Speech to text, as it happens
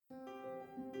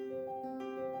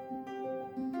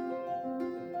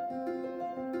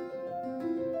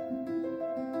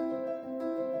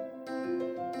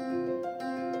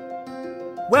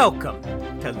Welcome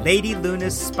to Lady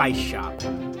Luna's Spice Shop.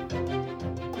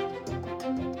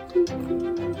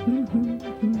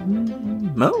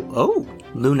 Oh,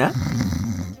 Luna.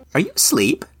 Are you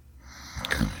asleep?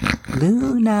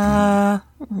 Luna.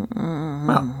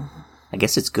 Well, I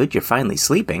guess it's good you're finally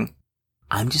sleeping.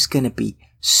 I'm just gonna be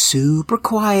super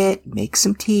quiet, make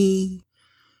some tea,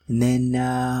 and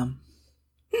then,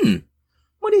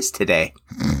 what is today?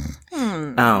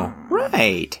 Oh,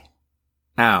 right.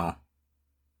 Oh,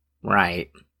 right.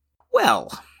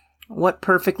 Well, what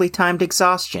perfectly timed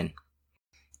exhaustion.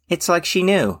 It's like she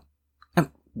knew.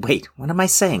 Wait, what am I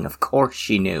saying? Of course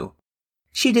she knew.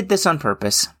 She did this on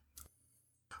purpose.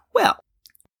 Well,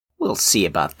 we'll see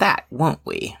about that, won't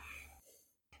we?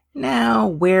 Now,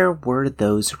 where were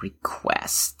those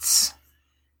requests?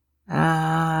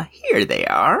 Here they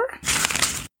are.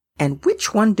 And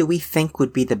which one do we think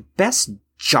would be the best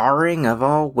jarring of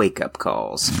all wake-up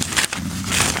calls?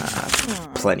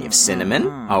 Plenty of cinnamon,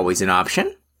 always an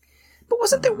option. But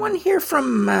wasn't there one here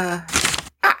from,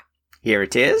 here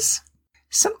it is.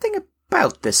 Something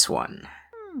about this one.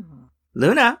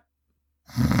 Luna?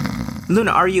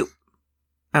 Luna, are you...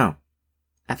 Oh,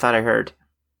 I thought I heard.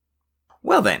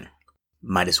 Well then,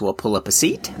 might as well pull up a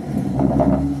seat.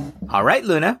 All right,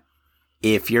 Luna.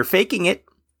 If you're faking it,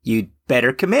 you'd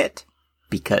better commit,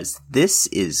 because this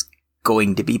is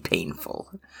going to be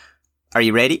painful. Are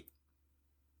you ready?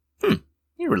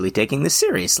 You're really taking this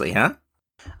seriously, huh?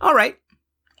 All right,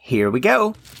 here we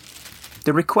go.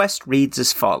 The request reads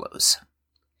as follows.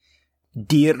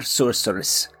 Dear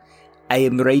Sorceress, I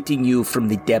am writing you from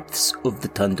the depths of the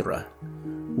tundra.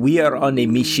 We are on a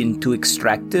mission to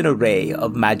extract an array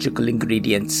of magical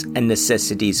ingredients and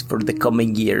necessities for the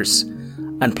coming years,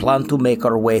 and plan to make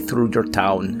our way through your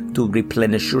town to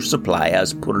replenish your supply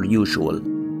as per usual.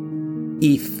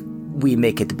 If we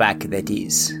make it back, that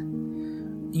is.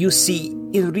 You see,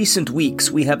 in recent weeks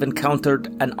we have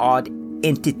encountered an odd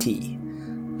entity.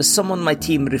 Some on my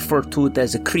team refer to it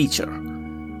as a creature.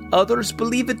 Others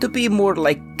believe it to be more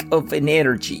like of an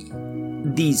energy.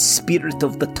 The spirit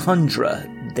of the tundra,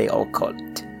 they all call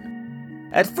it.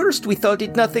 At first we thought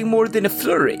it nothing more than a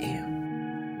flurry.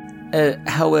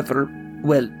 However,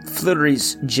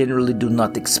 flurries generally do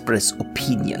not express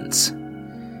opinions.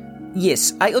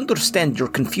 Yes, I understand your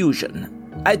confusion.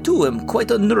 I too am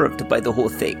quite unnerved by the whole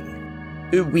thing.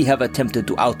 We have attempted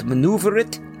to outmaneuver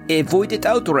it, avoid it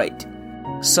outright.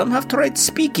 Some have tried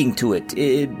speaking to it,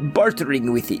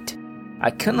 bartering with it.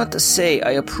 I cannot say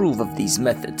I approve of these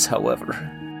methods, however.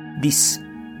 This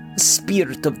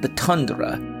spirit of the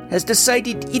tundra has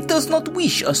decided it does not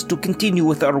wish us to continue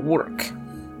with our work.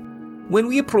 When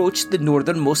we approached the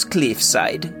northernmost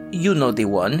cliffside, you know the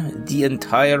one, the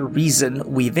entire reason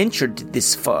we ventured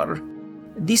this far,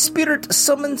 the spirit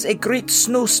summons a great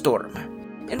snowstorm,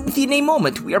 and within a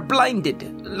moment we are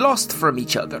blinded, lost from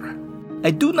each other.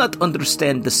 I do not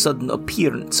understand the sudden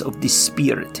appearance of this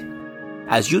spirit.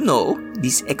 As you know,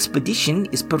 this expedition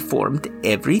is performed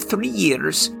every 3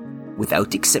 years,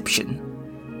 without exception.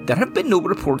 There have been no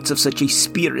reports of such a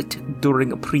spirit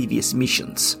during previous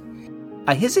missions.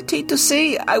 I hesitate to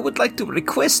say I would like to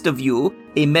request of you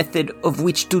a method of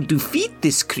which to defeat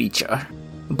this creature,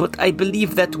 but I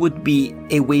believe that would be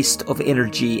a waste of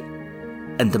energy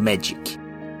and magic.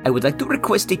 I would like to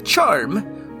request a charm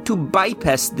to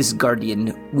bypass this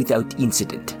guardian without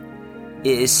incident.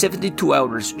 72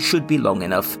 hours should be long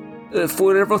enough.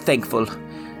 Forever thankful.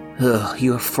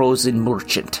 Your frozen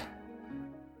merchant.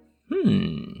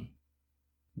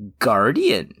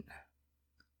 Guardian.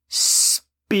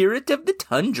 Spirit of the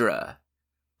tundra.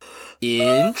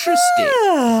 Interesting.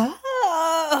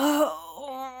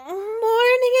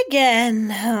 Morning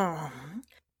again.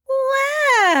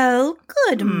 Well,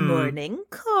 good morning,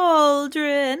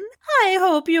 Cauldron. I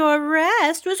hope your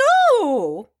rest was...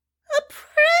 Oh!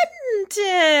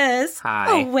 Apprentice!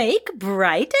 Hi. Awake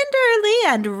bright and early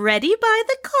and ready by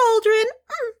the cauldron.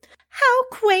 How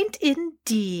quaint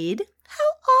indeed.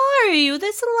 How are you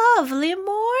this lovely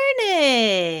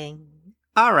morning?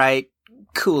 All right,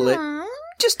 cool it.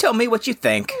 Just tell me what you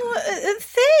think.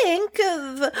 Think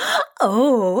of...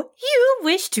 Oh, you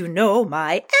wish to know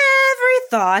my every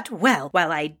thought. Well,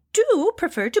 while I do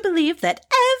prefer to believe that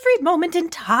every moment in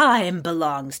time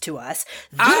belongs to us,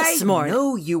 this morning... I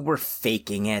know you were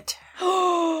faking it.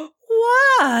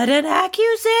 What an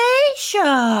accusation!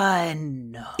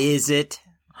 Is it?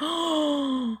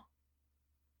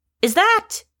 Is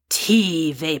that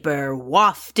tea vapor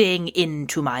wafting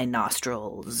into my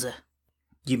nostrils?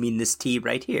 You mean this tea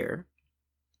right here?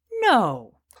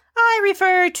 No, I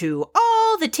refer to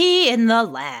all the tea in the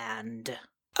land.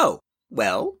 Oh,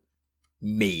 well,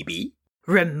 maybe.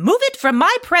 Remove it from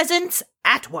my presence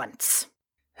at once.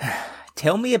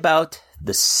 Tell me about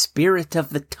the spirit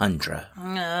of the tundra.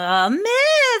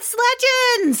 Myths,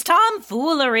 legends,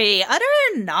 tomfoolery, utter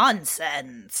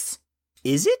nonsense.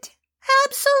 Is it?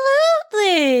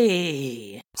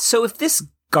 Absolutely. So if this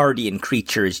guardian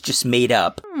creature is just made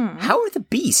up, how are the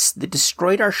beasts that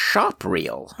destroyed our shop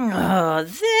real?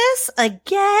 This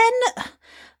again?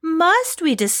 Must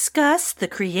we discuss the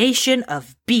creation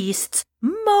of beasts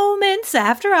moments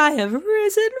after I have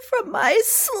risen from my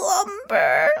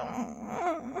slumber?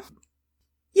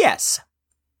 Yes.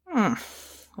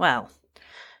 Well,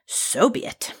 so be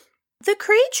it. The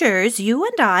creatures you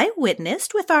and I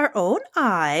witnessed with our own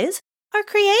eyes are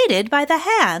created by the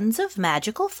hands of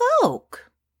magical folk.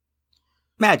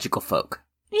 Magical folk.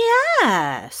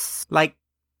 Yes. Like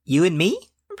you and me?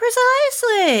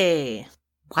 Precisely.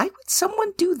 Why would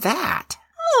someone do that?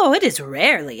 Oh, it is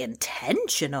rarely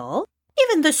intentional.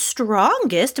 Even the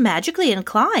strongest magically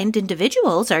inclined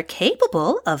individuals are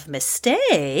capable of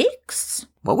mistakes.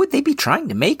 What would they be trying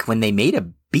to make when they made a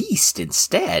beast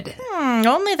instead?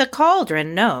 Only the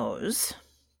cauldron knows.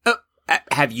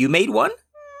 Have you made one?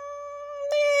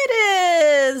 It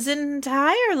is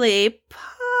entirely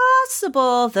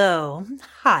possible, though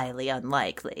highly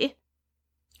unlikely.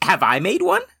 Have I made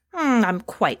one? I'm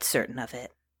quite certain of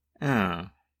it. Oh.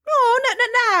 Oh,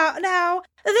 now,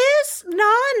 this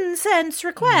nonsense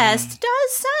request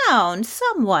does sound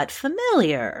somewhat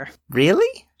familiar.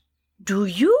 Really? Do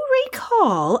you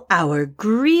recall our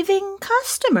grieving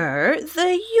customer,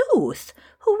 the youth,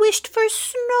 who wished for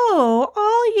snow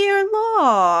all year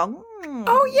long?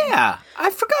 Oh, yeah.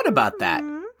 I forgot about that.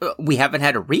 We haven't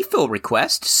had a refill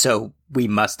request, so we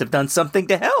must have done something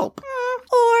to help.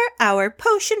 Or our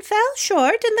potion fell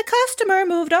short and the customer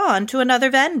moved on to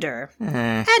another vendor.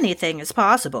 Anything is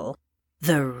possible.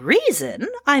 The reason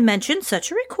I mention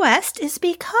such a request is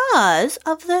because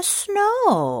of the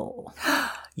snow.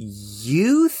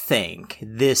 You think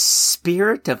this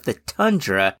spirit of the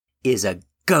tundra is a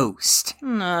ghost?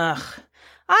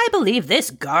 I believe this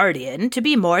guardian to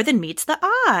be more than meets the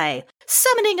eye.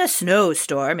 Summoning a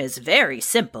snowstorm is very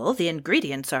simple, the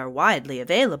ingredients are widely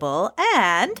available,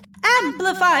 and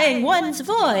amplifying one's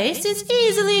voice is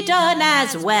easily done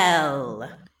as well.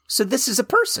 So this is a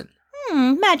person?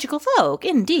 Magical folk,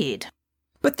 indeed.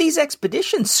 But these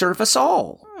expeditions serve us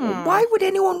all. Why would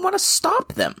anyone want to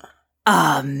stop them?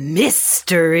 A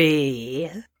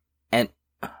mystery. And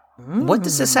what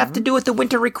does this have to do with the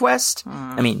winter request?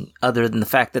 I mean, other than the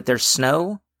fact that there's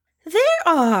snow? There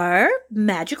are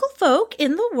magical folk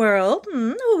in the world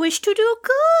who wish to do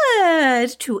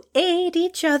good, to aid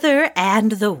each other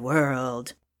and the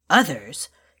world. Others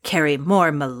carry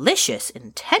more malicious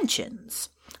intentions.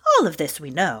 All of this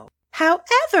we know.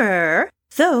 However,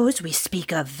 those we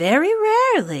speak of very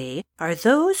rarely are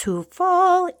those who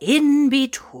fall in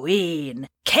between.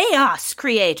 Chaos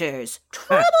creators,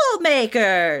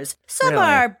 troublemakers. Some Really?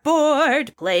 are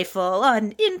bored, playful,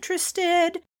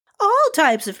 uninterested. All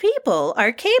types of people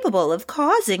are capable of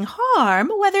causing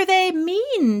harm, whether they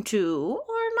mean to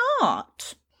or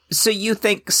not. So you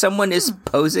think someone is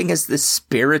posing as the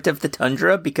spirit of the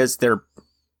tundra because they're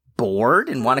bored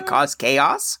and want to cause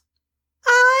chaos?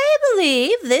 I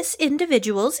believe this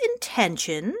individual's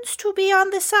intentions to be on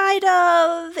the side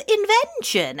of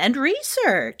invention and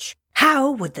research. How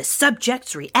would the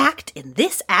subjects react in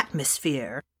this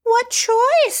atmosphere? What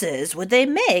choices would they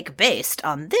make based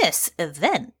on this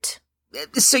event?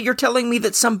 So you're telling me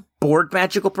that some bored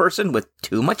magical person with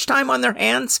too much time on their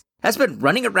hands has been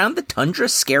running around the tundra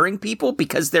scaring people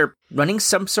because they're running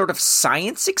some sort of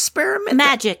science experiment?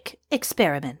 Magic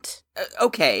experiment.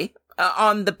 Okay.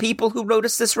 On the people who wrote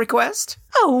us this request?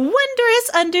 A wondrous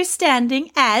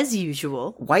understanding as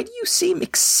usual. Why do you seem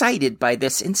excited by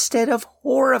this instead of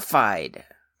horrified?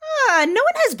 No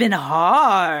one has been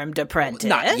harmed, apprentice.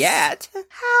 Not yet.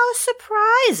 How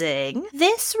surprising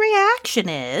this reaction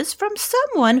is from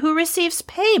someone who receives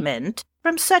payment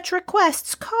from such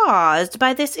requests caused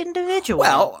by this individual.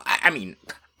 Well, I mean,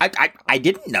 I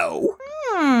didn't know.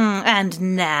 And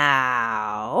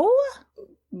now?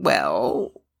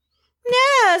 Well...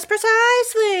 Yes,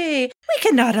 precisely. We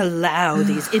cannot allow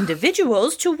these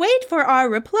individuals to wait for our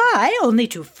reply only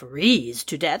to freeze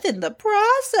to death in the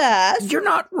process. You're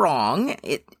not wrong.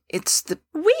 It's the...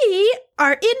 We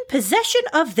are in possession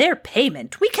of their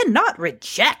payment. We cannot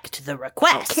reject the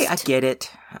request. Okay, I get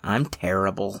it. I'm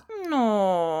terrible.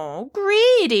 No,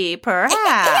 greedy, perhaps.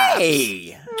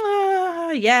 Hey!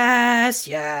 Yes.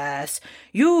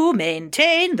 You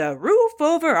maintain the roof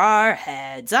over our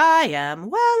heads. I am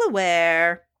well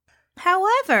aware.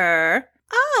 However,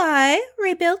 I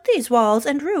rebuilt these walls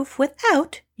and roof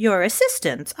without your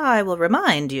assistants, I will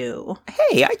remind you.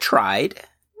 Hey, I tried.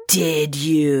 Did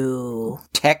you?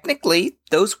 Technically,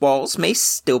 those walls may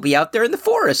still be out there in the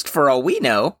forest for all we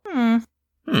know.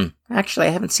 Actually, I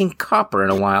haven't seen Copper in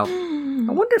a while.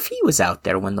 I wonder if he was out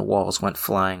there when the walls went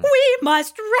flying. We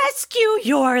must rescue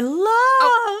your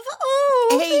love.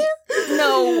 Hey,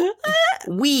 no.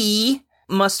 We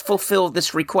must fulfill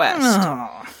this request.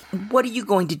 What are you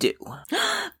going to do?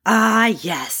 Ah,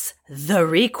 yes, the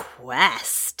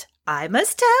request. I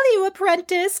must tell you,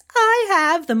 apprentice, I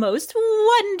have the most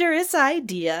wondrous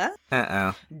idea.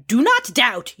 Uh-oh. Do not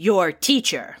doubt your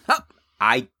teacher.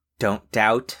 I don't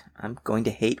doubt. I'm going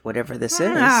to hate whatever this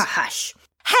is. Hush.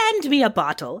 Hand me a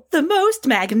bottle, the most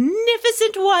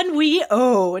magnificent one we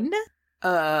own.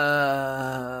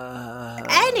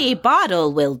 Any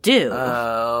bottle will do.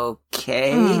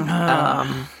 Okay.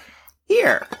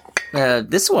 Here.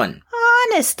 This one.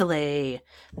 Honestly,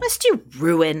 must you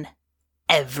ruin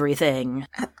everything?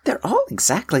 They're all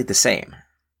exactly the same.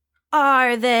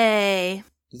 Are they?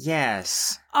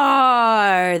 Yes.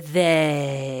 Are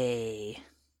they?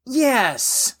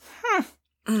 Yes.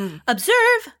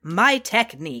 Observe my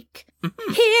technique.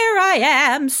 Here I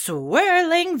am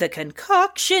swirling the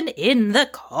concoction in the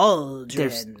cauldron.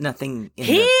 There's nothing in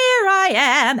Here I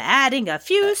am adding a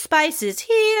few spices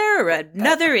here,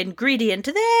 another ingredient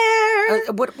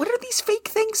there. What are these fake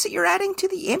things that you're adding to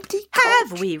the empty Have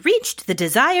cauldron? we reached the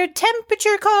desired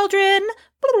temperature, cauldron?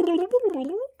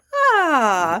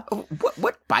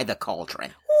 What by the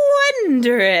cauldron?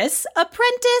 Wondrous.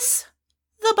 Apprentice,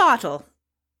 the bottle.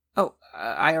 Oh,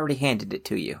 I already handed it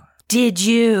to you. Did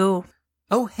you?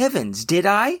 Oh, heavens, did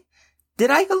I?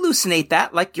 Did I hallucinate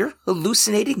that like you're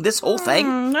hallucinating this whole thing?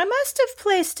 I must have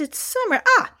placed it somewhere.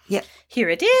 Yeah. Here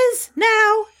it is.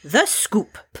 Now, the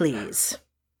scoop, please.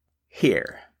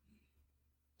 Here.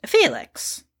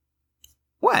 Felix.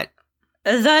 What?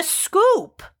 The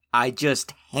scoop. I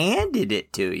just handed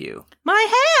it to you.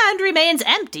 My hand remains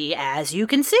empty, as you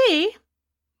can see.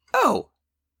 Oh,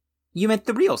 you meant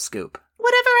the real scoop.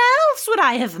 Whatever else would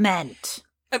I have meant?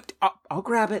 I'll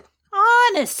grab it.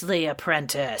 Honestly,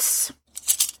 apprentice.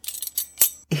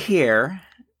 Here.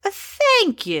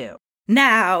 Thank you.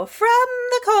 Now, from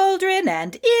the cauldron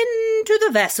and into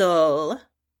the vessel.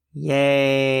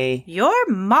 Yay. Your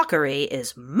mockery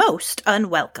is most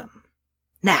unwelcome.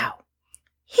 Now,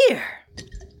 here.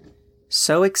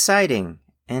 So exciting.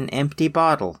 An empty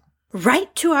bottle.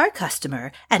 Write to our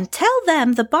customer and tell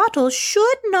them the bottle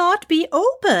should not be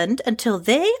opened until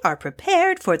they are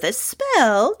prepared for the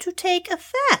spell to take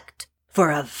effect.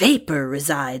 For a vapor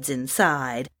resides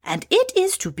inside, and it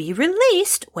is to be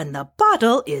released when the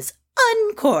bottle is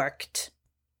uncorked.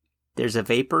 There's a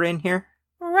vapor in here?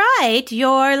 Write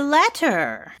your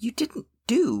letter. You didn't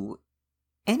do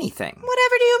anything.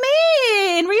 Whatever do you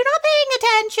mean? Were you not paying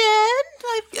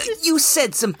attention? You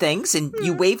said some things, and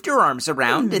you waved your arms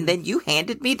around, and then you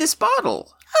handed me this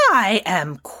bottle. I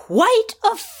am quite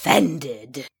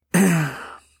offended.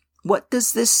 What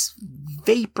does this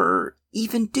vapor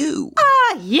even do?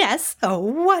 Yes, a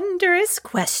wondrous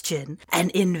question.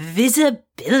 An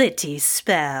invisibility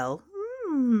spell.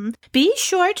 Be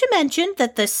sure to mention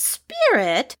that the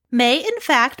spirit may in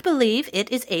fact believe it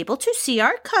is able to see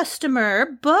our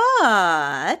customer,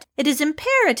 but it is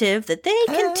imperative that they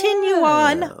continue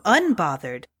on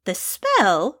unbothered. The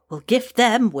spell will gift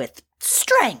them with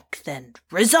strength and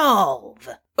resolve.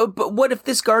 But what if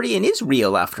this guardian is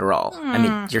real after all? I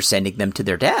mean, you're sending them to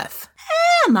their death.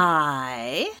 Am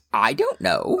I? I don't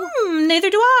know. Neither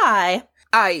do I.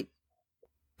 I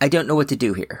don't know what to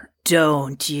do here.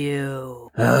 Don't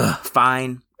you?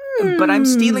 Fine. But I'm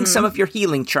stealing some of your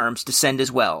healing charms to send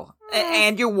as well.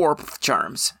 And your warmth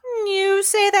charms. You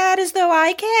say that as though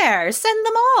I care. Send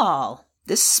them all.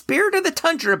 The spirit of the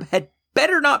tundra had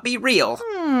better not be real.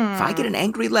 If I get an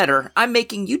angry letter, I'm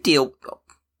making you deal...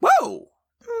 Whoa!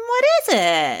 What is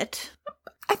it?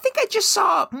 I think I just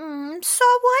saw...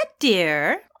 Saw what,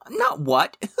 dear? Not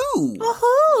what. Who?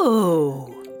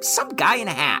 Who? Some guy in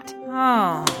a hat.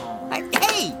 Oh.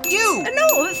 Hey, you!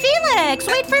 No, Felix,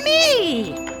 wait for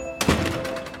me!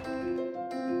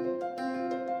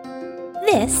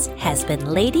 This has been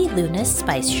Lady Luna's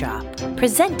Spice Shop,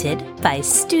 presented by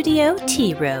Studio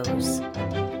Tea Rose.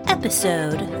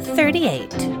 Episode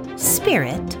 38,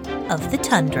 Spirit of the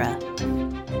Tundra.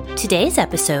 Today's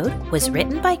episode was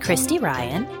written by Christy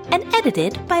Ryan and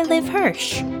edited by Liv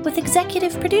Hirsch, with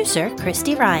executive producer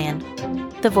Christy Ryan.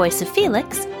 The voice of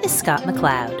Felix is Scott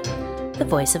McLeod. The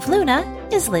voice of Luna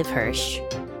is Liv Hirsch.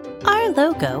 Our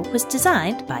logo was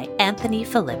designed by Anthony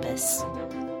Philippus.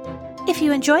 If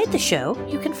you enjoyed the show,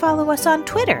 you can follow us on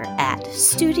Twitter at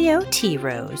Studio Tea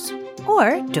Rose.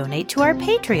 or donate to our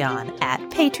Patreon at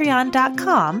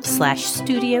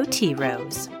patreon.com/Studio Tea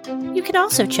Rose. You can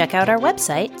also check out our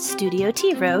website,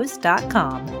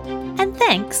 studiotearose.com. And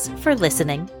thanks for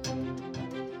listening.